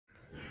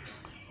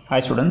Hi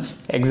students,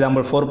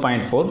 example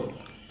 4.4.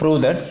 Prove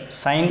that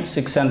sin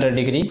 600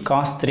 degree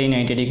cos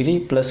 390 degree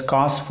plus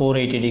cos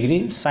 480 degree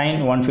sin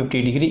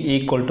 150 degree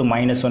equal to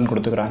minus 1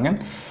 கொடுத்துக்கிறாங்க.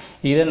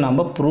 இதை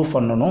நம்ம prove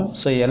பண்ணணும்.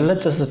 So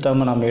LHS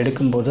system நம்ம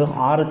எடுக்கும்போது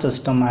RHS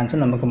system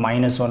answer நமக்கு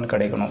minus 1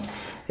 கிடைக்கணும்.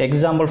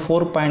 Example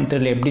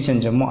 4.3 எப்படி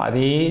செஞ்சோமோ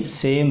அதே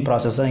சேம்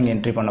ப்ராசஸை இங்கே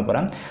என்ட்ரி பண்ண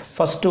போகிறேன்.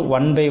 ஃபஸ்ட்டு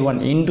 1 by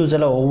 1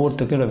 இண்டிவிஜுவலாக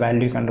ஒவ்வொருத்துக்கும்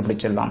வேல்யூ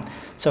கண்டுபிடிச்சிடலாம்.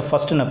 ஸோ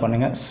ஃபஸ்ட்டு என்ன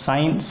பண்ணுங்கள்,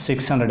 sin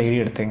 600 டிகிரி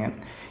எடுத்துங்க.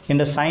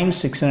 இந்த sin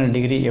 600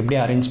 டிகிரி எப்படி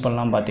அரேஞ்ச்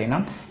பண்ணலாம் பார்த்தீங்கன்னா,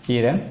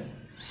 இதை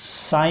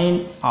sin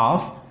of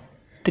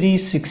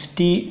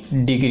 360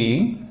 degree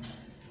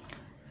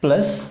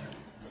plus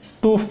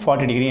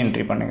 240 degree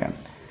entry பண்ணுங்கள்.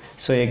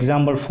 ஸோ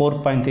எக்ஸாம்பிள்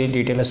 4.3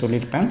 டீட்டெயிலாக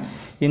சொல்லியிருப்பேன்.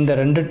 இந்த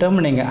ரெண்டு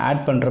டேர்ம் நீங்கள்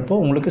ஆட் பண்ணுறப்போ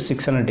உங்களுக்கு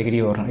 600 டிகிரி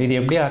வரும். இது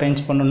எப்படி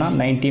அரேஞ்ச் பண்ணணும்னா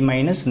 90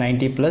 minus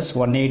 90 plus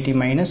 180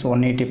 minus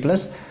 180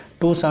 plus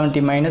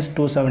 270 minus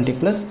 270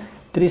 plus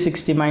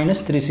 360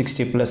 minus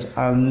 360 plus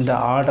அந்த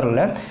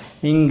ஆர்டரில்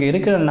இங்கே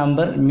இருக்கிற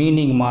நம்பர்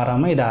மீனிங்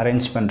மாறாமல் இதை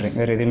அரேஞ்ச் பண்ணுறேன்,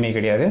 வேறு எதுவுமே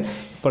கிடையாது.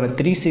 இப்போ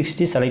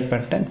 360 செலக்ட்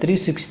பண்ணிட்டேன்.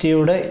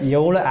 360யோட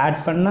எவ்வளோ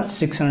ஆட் பண்ணால்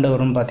 600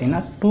 வரும்னு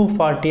பார்த்தீங்கன்னா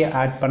 240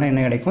 ஆட் பண்ணால்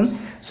என்ன கிடைக்கும்,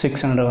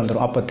 600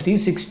 வந்துடும். அப்போ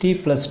 360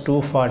 ப்ளஸ்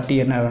 240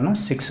 என்ன வேணும்னா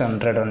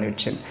 600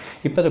 வந்துடுச்சு.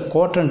 இப்போ அது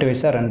குவாட்ரண்ட்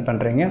வைஸாக ரன்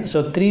பண்ணுறீங்க. ஸோ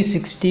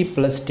 360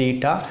 ப்ளஸ்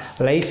டீட்டா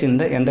லைஸ்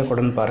இந்த எந்த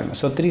குவாட்ரன் பாருங்கள்.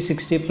 ஸோ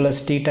 360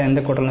 ப்ளஸ் டீட்டா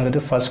எந்த குவாட்ரனில்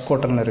இருக்குது, ஃபஸ்ட்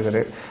குவாட்ரனில்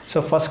இருக்குது. So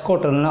first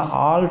குவாட்ரனில்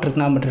all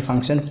trigonometry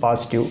function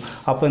positive.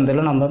 அப்போ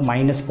இதில் நம்ம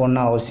மைனஸ்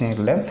போடணும் அவசியம்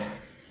இல்லை.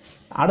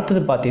 அடுத்தது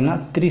பார்த்தீங்கன்னா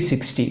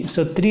 360.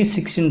 ஸோ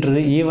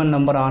 360ன்றது ஈவன்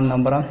நம்பர் ஆன்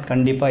நம்பராக,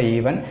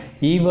 கண்டிப்பாக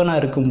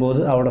ஈவனாக இருக்கும்போது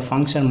அவரோட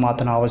ஃபங்க்ஷன்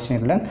மாற்றணும் அவசியம்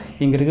இல்லை.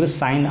 இங்கே இருக்கிற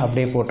சைன்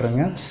அப்படியே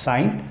போட்டுருங்க.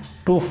 சைன்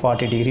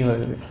 240 டிகிரி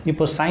வருது.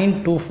 இப்போ சைன்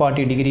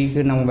 240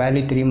 டிகிரிக்கு நம்ம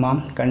வேல்யூ தெரியுமா,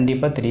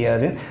 கண்டிப்பாக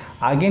தெரியாது.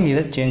 அகைன்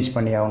இதை சேஞ்ச்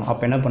பண்ணி ஆகணும்.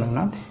 அப்போ என்ன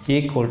பண்ணுங்கன்னா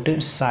ஈக்குவல் டு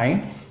சைன்,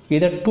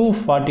 இதை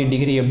 240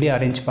 டிகிரி எப்படி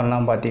அரேஞ்ச்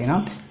பண்ணலாம் பார்த்தீங்கன்னா,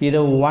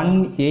 இதை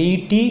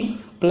 180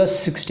 ப்ளஸ்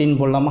 16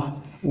 போடலாமா.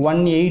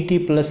 180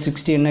 ப்ளஸ்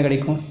 60 என்ன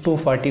கிடைக்கும்,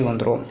 240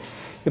 வந்துடும்.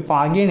 இப்போ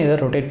அகெயின் இதை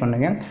ரொட்டேட்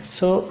பண்ணுங்கள்.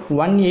 ஸோ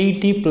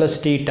 180 ப்ளஸ்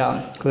டீட்டா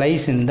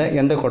லைஸ் இந்த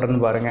எந்த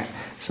குவாட்ரன் பாருங்கள்.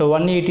 ஸோ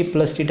 180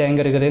 ப்ளஸ் டீட்டா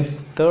எங்கே இருக்குது,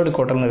 தேர்ட்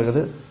குவாட்ரனில்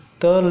இருக்குது.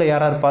 தேர்டில்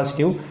யார்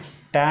பாசிட்டிவ்,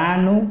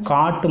 டேனும்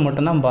காட்டு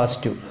மட்டும்தான்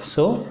பாசிட்டிவ்.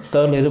 ஸோ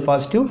தேர்டில் எது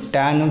பாசிட்டிவ்,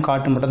 டேனும்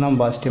காட்டு மட்டும்தான்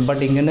பாசிட்டிவ்.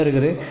 பட் இங்கே என்ன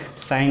இருக்குது,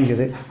 சைன்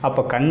இருக்குது.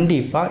 அப்போ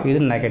கண்டிப்பாக இது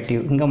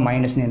நெகட்டிவ், இங்கே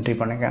மைனஸ்னு என்ட்ரி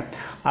பண்ணுங்கள்.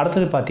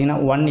 அடுத்தது பார்த்தீங்கன்னா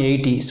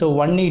 180. ஸோ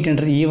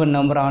 180ன்றது ஈவன்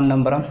நம்பர் ஆன்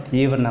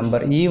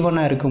நம்பராக,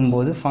 ஈவனாக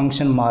இருக்கும்போது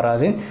ஃபங்க்ஷன்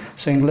மாறாது.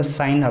 ஸோ இங்கே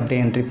சைன் அப்படியே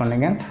என்ட்ரி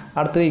பண்ணுங்கள்.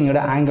 அடுத்தது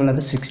இங்கோட ஆங்கிள்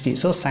வந்து 60.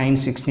 ஸோ சைன்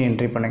 60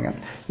 என்ட்ரி பண்ணுங்கள்.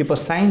 இப்போ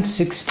சைன்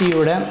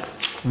 60யோட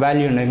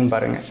வேல்யூ என்னன்னு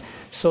பாருங்கள்.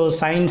 ஸோ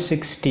சைன்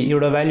 60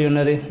 இதோட வேல்யூ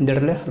என்னது, இந்த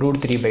இடத்துல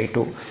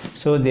 √3/2.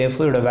 ஸோ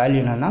தேர்ஃபோர் இதோட வேல்யூ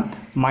என்னென்னா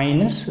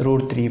மைனஸ்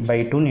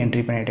 √3/2ன்னு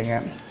என்ட்ரி பண்ணிவிடுங்க.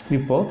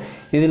 இப்போது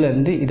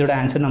இதிலேருந்து இதோட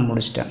ஆன்சர் நான்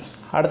முடிச்சிட்டேன்.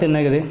 அடுத்து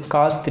என்ன இருக்குது,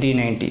 cos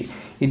 390.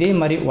 இதே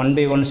மாதிரி 1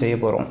 by 1 செய்ய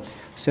போகிறோம்.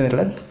 ஸோ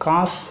இதில்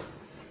cos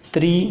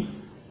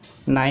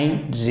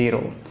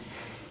 390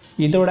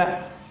 இதோட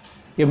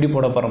எப்படி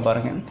போட போகிறோம்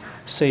பாருங்கள்.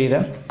 ஸோ இதை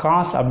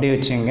cos அப்படியே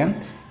வச்சுங்க.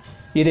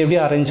 இதை எப்படி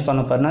அரேஞ்ச்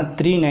பண்ண பாருன்னா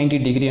 390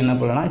 டிகிரி என்ன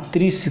பண்ணலாம்,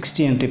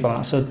 360 என்ட்ரி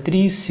பண்ணலாம். ஸோ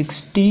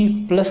 360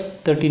 ப்ளஸ்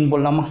 13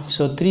 போடலாமா.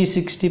 ஸோ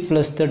 360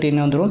 ப்ளஸ் 13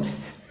 வந்துடும்,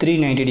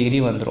 390 டிகிரி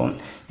வந்துடும்.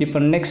 இப்போ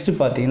நெக்ஸ்ட்டு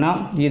பார்த்தீங்கன்னா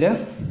இதை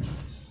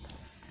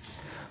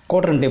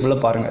குவாட்ரன்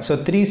டேபிளில் பாருங்கள். ஸோ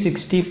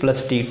 360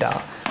 ப்ளஸ் டீட்டா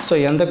ஸோ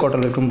எந்த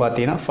குவாட்ரன் இருக்குன்னு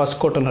பார்த்தீங்கன்னா ஃபஸ்ட்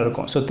குவாட்ரனில்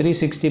இருக்கும். ஸோ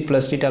 360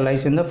 ப்ளஸ் டீட்டா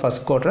லைஸ் இந்த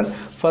first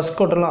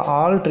குவாட்ரனில்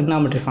all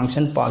trigonometry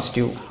function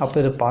positive. அப்போ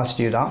இது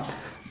பாசிட்டிவ் தான்.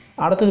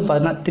 அடுத்தது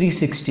பார்த்தீங்கன்னா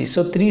 360. So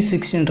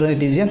 360ன்றது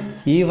it is a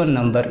even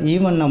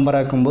நம்பராக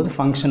இருக்கும்போது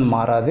ஃபங்க்ஷன்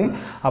மாறாது.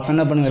 அப்போ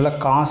என்ன பண்ணுங்கள், எல்லாம்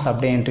காஸ்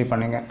அப்படியே என்ட்ரி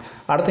பண்ணுங்கள்.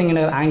 அடுத்து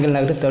இங்கே ஆங்கிள்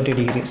நகர் 30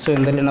 டிகிரி. ஸோ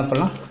இந்த என்ன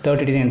பண்ணலாம்,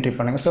 30 டிகிரி என்ட்ரி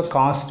பண்ணுங்கள். So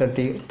cos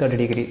 30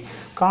 degree.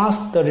 Cos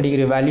 30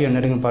 degree value என்ன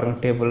இருக்குன்னு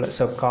பாருங்கள் டேபிளில்.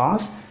 So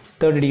cos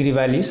 30 degree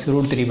values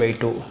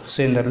 √3/2. So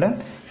இந்த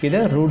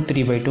இதை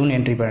 √3/2ன்னு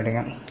என்ட்ரி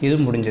பண்ணிவிடுங்க. இது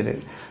முடிஞ்சது.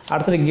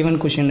 அடுத்தது கிவன்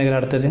கொஷின்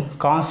அடுத்தது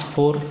cos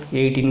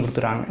 480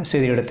 கொடுத்துறாங்க. ஸோ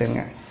இது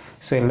எடுத்துங்க.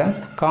 ஸோ இல்லை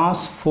cos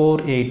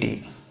 480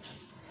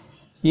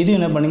 இது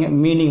என்ன பண்ணுங்க,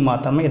 மீனிங்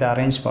மாற்றாமல் இதை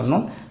அரேஞ்ச்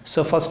பண்ணணும். ஸோ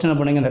ஃபஸ்ட் என்ன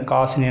பண்ணுங்கள், இந்த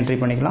காஸ்ன்னு என்ட்ரி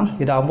பண்ணிக்கலாம்.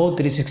 இது அபோவ்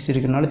 360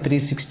 இருக்கிறனால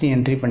 360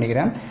 என்ட்ரி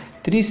பண்ணிக்கிறேன்.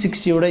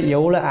 360யோட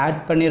எவ்வளோ ஆட்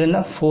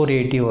பண்ணியிருந்தால்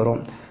 480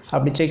 வரும்.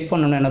 அப்படி செக்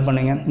பண்ணணுன்னா என்ன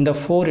பண்ணுங்கள், இந்த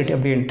 480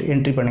 அப்படி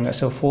என்ட்ரி பண்ணுங்கள்.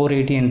 ஸோ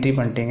 480 என்ட்ரி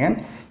பண்ணிட்டீங்க.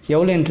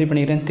 எவ்வளோ என்ட்ரி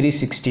பண்ணிக்கிறேன்,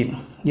 360.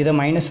 இதை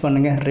மைனஸ்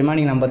பண்ணுங்கள்,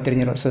 ரிமைனிங் நம்பர்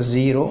தெரிஞ்சிடும். ஸோ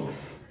 0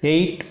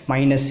 8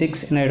 மைனஸ்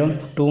 6 என்ன ஆகிடும்,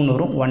 2ன்னு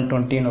வரும்,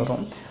 120ன்னு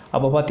வரும்.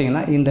 அப்போ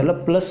பார்த்தீங்கன்னா இந்த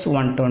ப்ளஸ்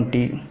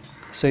 120.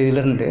 ஸோ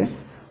இதிலேருந்து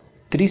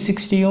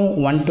 360யும்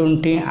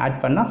 120 ஆட்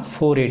பண்ணால்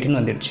 480ன்னு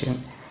வந்துடுச்சு.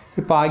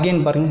 இப்போ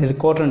அகெயின் பாருங்கள், இது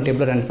குவாட்ரன்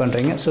டேபிள் ரன்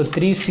பண்ணுறீங்க. So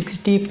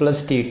 360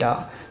 plus theta.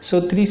 So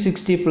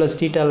 360 plus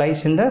theta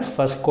lies இந்த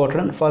first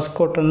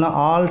குவாட்ரனில்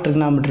all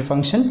trigonometry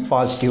function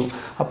positive.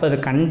 அப்போ அது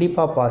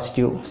கண்டிப்பாக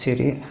பாசிட்டிவ்.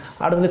 சரி,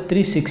 அடுத்தது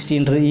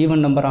 360ன்றது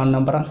ஈவன் நம்பர் ஆன்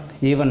நம்பராக,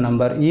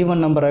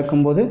 ஈவன் நம்பராக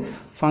இருக்கும்போது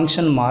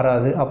ஃபங்க்ஷன்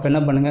மாறாது. அப்போ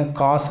என்ன பண்ணுங்கள்,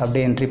 காஸ்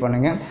அப்படியே என்ட்ரி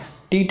பண்ணுங்கள்.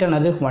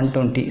 தீட்டானது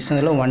 120. ஸோ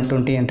இதில்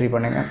 120 என்ட்ரி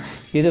பண்ணுங்கள்.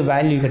 இது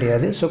வேல்யூ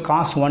கிடையாது. ஸோ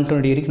காஸ் 120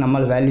 டிகிரிக்கு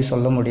நம்மளால் வேல்யூ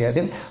சொல்ல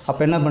முடியாது.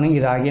 அப்போ என்ன பண்ணுங்க,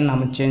 இது ஆகிய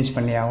நம்ம சேஞ்ச்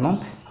பண்ணி ஆகணும்.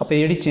 அப்போ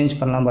எப்படி சேஞ்ச்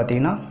பண்ணலாம்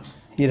பார்த்தீங்கன்னா,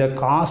 இதை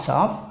காஸ்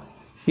ஆஃப்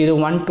இது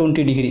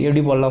 120 டிகிரி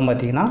எப்படி போடலாம்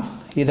பார்த்தீங்கன்னா,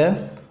 இதை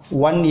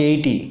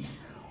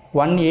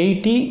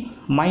 180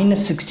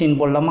 மைனஸ் 16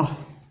 போடலாமா?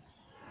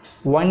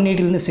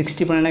 180லேருந்து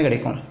 60 பண்ணினா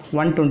கிடைக்கும்,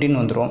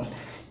 120ன்னு வந்துடும்.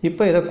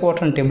 இப்போ இதை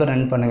குவாட்ரண்ட் டேபிள்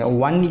ரன் பண்ணுங்கள்.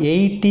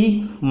 180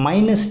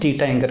 மைனஸ்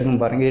தீட்டா எங்கே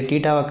இருக்குன்னு பாருங்கள். இது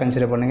தீட்டாவை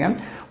கன்சிடர் பண்ணுங்கள்.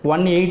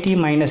 180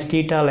 minus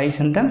theta lies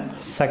in the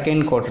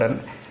second quadrant.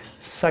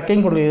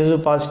 Second quadrant எது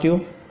பாசிட்டிவ்?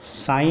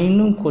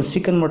 சைனும்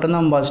கொசிக்கன்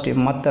மட்டும்தான் பாசிட்டிவ்,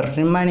 மற்ற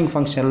ரிமைனிங்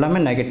ஃபங்க்ஷன்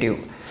எல்லாமே நெகட்டிவ்.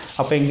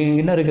 அப்போ இங்கே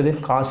என்ன இருக்குது?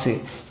 காசு.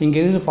 இங்கே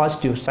எது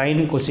பாசிட்டிவ்?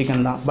 சைனு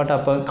கொசிக்கன் தான். பட்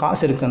அப்போ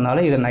காசு இருக்கிறதுனால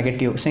இது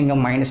நெகட்டிவ். ஸோ இங்கே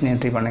மைனஸ்னு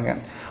என்ட்ரி பண்ணுங்கள்.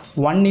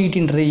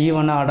 180ன்றது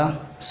ஈவன் ஆடா?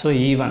 So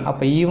even.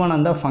 அப்போ ஈவன்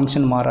இருந்தால்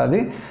ஃபங்க்ஷன் மாறாது.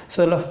 ஸோ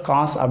இதில்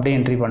காஸ் அப்படியே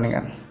என்ட்ரி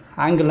பண்ணுங்கள்.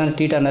 ஆங்கிள்லாம்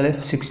தீட்டானது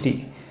 60.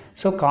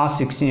 ஸோ காஸ்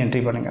 60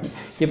 என்ட்ரி பண்ணுங்கள்.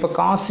 இப்போ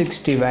காஸ்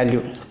 60 வேல்யூ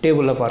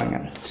டேபிளில்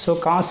பாருங்கள். ஸோ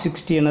காஸ்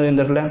 60 என்னது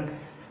இந்த இடத்துல?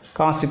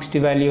 காஸ் 60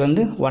 வேல்யூ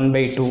வந்து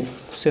 1/2.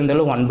 ஸோ இந்த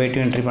 1/2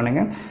 என்ட்ரி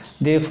பண்ணுங்கள்.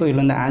 தேர்ஃபோர்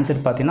இதில் இந்த ஆன்சர்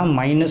பார்த்தீங்கன்னா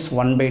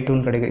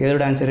 -1/2ன்னு கிடைக்கும்.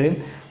 எதோட ஆன்சரு?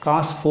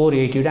 Cos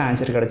 480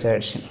 answer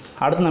கிடச்சாயிடுச்சு.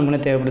 அடுத்து நமக்கு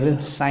என்ன தேவைப்படுது?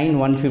 சைன்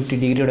 150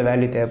 டிகிரியோட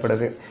வேல்யூ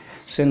தேவைப்படுது.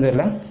 ஸோ இந்த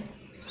இதில்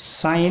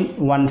சைன்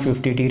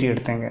 150 டிகிரி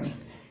எடுத்துங்க.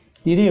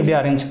 இது எப்படி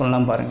அரேஞ்ச்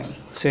பண்ணலாம் பாருங்கள்.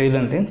 ஸோ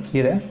இதுலேருந்து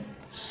இதை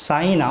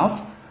சைன் ஆஃப்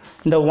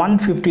இந்த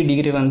 150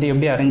 டிகிரி வந்து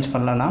எப்படி அரேஞ்ச்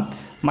பண்ணலான்னா,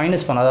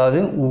 மைனஸ் பண்ணலாம். அதாவது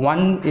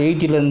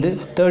 180லேருந்து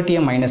 30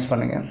 மைனஸ்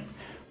பண்ணுங்கள்.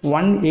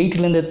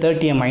 180லேருந்து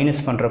 30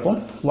 மைனஸ் பண்ணுறப்போ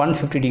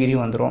 150 டிகிரி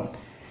வந்துடும்.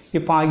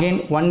 இப்போ again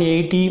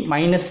 180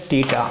 minus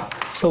theta.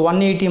 So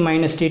 180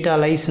 minus theta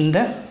lies இந்த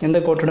எந்த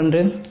குவாட்ரண்ட்?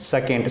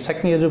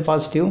 செகண்ட் எது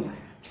பாசிட்டிவ்?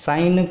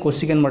 சைனு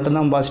கொசிக்கன்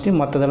மட்டும்தான் பாசிட்டிவ்,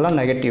 மற்றதெல்லாம்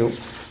நெகட்டிவ்.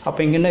 அப்போ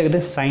இங்கே என்ன இருக்குது?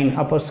 சைன்.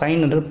 அப்போ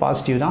சைன்ன்றது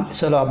பாசிட்டிவ் தான்.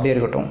 ஸோ அப்படியே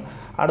இருக்கட்டும்.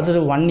 அடுத்தது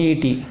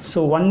 180. So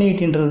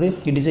 180ன்றது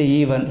it is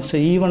even. So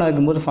ஈவனாக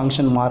இருக்கும்போது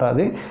ஃபங்க்ஷன்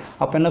மாறாது.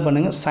 அப்போ என்ன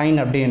பண்ணுங்கள்? சைன்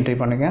அப்படியே என்ட்ரி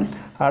பண்ணுங்கள்.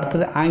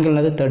 அடுத்தது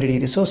ஆங்கிள்னது 30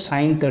 degree. So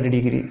sign 30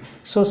 degree.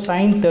 So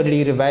sign 30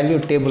 degree value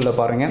டேபிளில்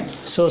பாருங்கள்.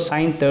 ஸோ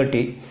சைன்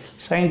 30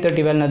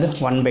 வேல்யூ அது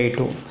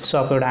 1/2. ஸோ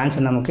அப்போட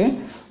ஆன்சர் நமக்கு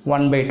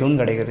 1/2ன்னு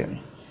கிடைக்குது.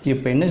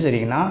 இப்போ என்ன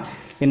சரிங்கன்னா,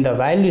 இந்த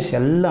வேல்யூஸ்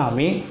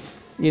எல்லாமே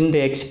இந்த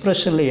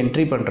எக்ஸ்ப்ரெஷனில்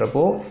என்ட்ரி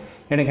பண்ணுறப்போ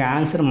எனக்கு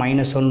ஆன்சர்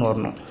 -1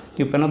 வரணும்.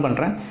 இப்போ என்ன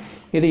பண்ணுறேன்,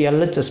 இது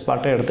LHS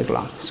பார்ட்டை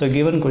எடுத்துக்கலாம். ஸோ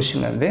கிவன்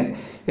கொஷின் வந்து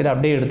இதை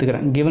அப்படியே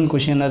எடுத்துக்கிறேன். கிவன்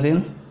கொஷின் அது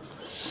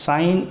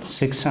sign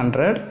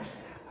 600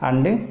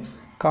 and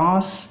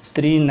cos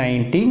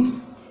 390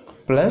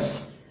 plus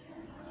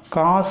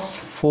cos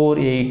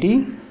 480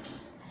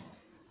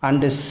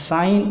 and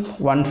sign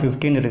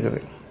 115 இருக்குது.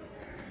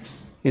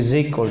 Is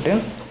equal to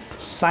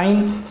sign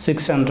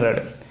 600.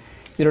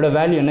 இதோட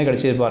வேல்யூ என்ன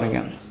கிடச்சிது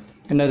பாருங்கள்.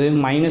 என்னது?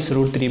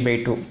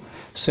 -√3/2.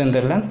 ஸோ இந்த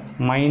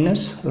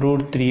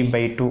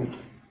 -√3/2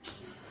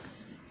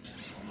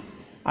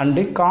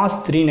 அண்டு காஸ்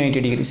 390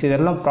 டிகிரிஸ்.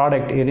 இதெல்லாம்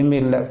ப்ராடக்ட் எதுவுமே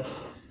இல்லை,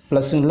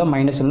 ப்ளஸ் இல்லை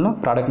மைனஸ் இல்லைனா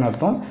ப்ராடக்ட்னு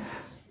அர்த்தம்.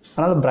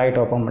 அதனால் ப்ராக்கெட்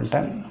ஓப்பன்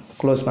பண்ணிட்டேன்,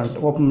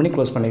 ஓப்பன் பண்ணி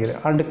க்ளோஸ் பண்ணிக்குது.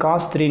 And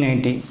cos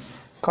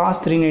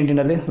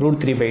 390ன்றது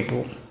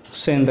 √3/2.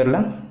 ஸோ இந்த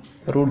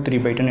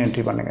 √3/2ன்னு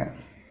என்ட்ரி பண்ணுங்கள்.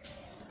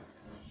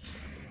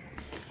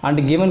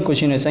 அண்டு கிவன்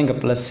கொஷின் வச்சா இங்கே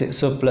ப்ளஸ்ஸு.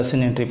 ஸோ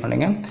ப்ளஸ்ன்னு என்ட்ரி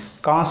பண்ணுங்கள்.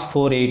 காஸ்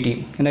 480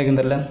 எனக்கு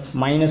இந்த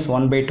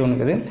 -1/2ன்னு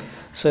இருக்குது.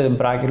 ஸோ இது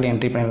ப்ராக்கெட்டில்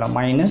என்ட்ரி பண்ணிடலாம்,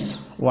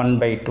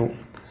 -1/2.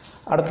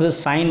 அடுத்தது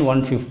சைன்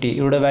 150.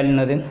 இதோட வேல்யூ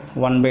என்னது?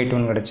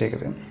 1/2ன்னு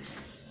கிடச்சிக்குது.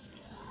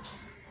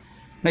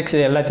 நெக்ஸ்ட்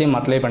இது எல்லாத்தையும்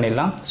மல்டிப்ளை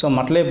பண்ணிடலாம். ஸோ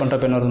மல்டிப்ளை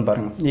பண்ணுறப்ப என்ன வருதுன்னு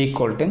பாருங்கள்.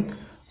 ஈக்குவல் டு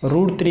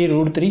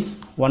 √3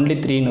 ஒன்லி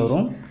 3ன்னு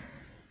வரும்.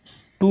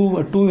 2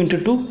 ×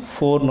 2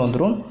 4ன்னு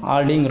வந்துடும்.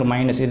 ஆல்ரெடிங்கிற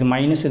மைனஸ், இது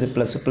மைனஸ், இது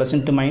ப்ளஸ்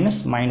இன்ட்டு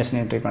மைனஸ்னு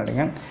என்ட்ரி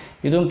பண்ணிடுங்க.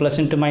 இதுவும் ப்ளஸ்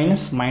இன்ட்டு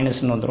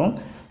மைனஸ்னு வந்துடும்.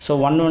 So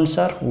 1 1s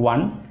are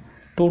 1,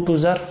 2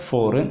 2s are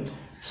 4.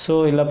 So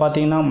இதில்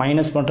பார்த்தீங்கன்னா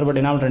மைனஸ் பண்ணுறப்ப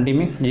டினாமினேட்டர்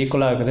ரெண்டுமே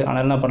ஈக்குவலாக இருக்குது.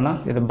 அதனால் என்ன பண்ணலாம்,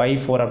 இது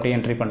 /4 அப்படியே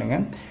என்ட்ரி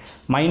பண்ணுங்கள்.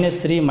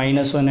 -3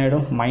 -1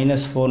 ஆகிடும்,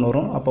 -4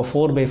 வரும். அப்போ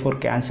 4/4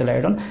 கேன்சல்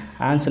ஆகிடும்.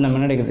 ஆன்சர் நம்ம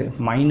என்ன கிடைக்குது?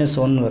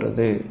 -1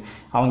 வருது.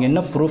 அவங்க என்ன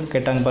ப்ரூஃப்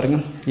கேட்டாங்க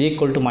பாருங்கள்,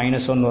 ஈக்குவல் டு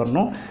 -1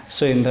 வரணும்.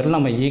 ஸோ இந்த இடத்துல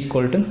நம்ம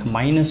ஈக்குவல் டு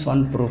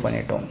 -1 ப்ரூவ்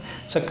பண்ணிட்டோம்.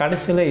 ஸோ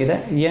கடைசியில் இதை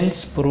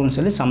என்ஸ் ப்ரூவ்னு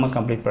சொல்லி சம்மை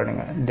கம்ப்ளீட்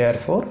பண்ணுங்கள்.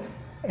 Therefore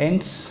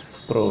ends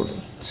proved.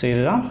 ஸோ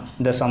இதுதான்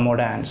இந்த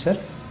சம்மோட ஆன்சர்.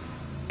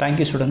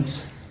 Thank you students.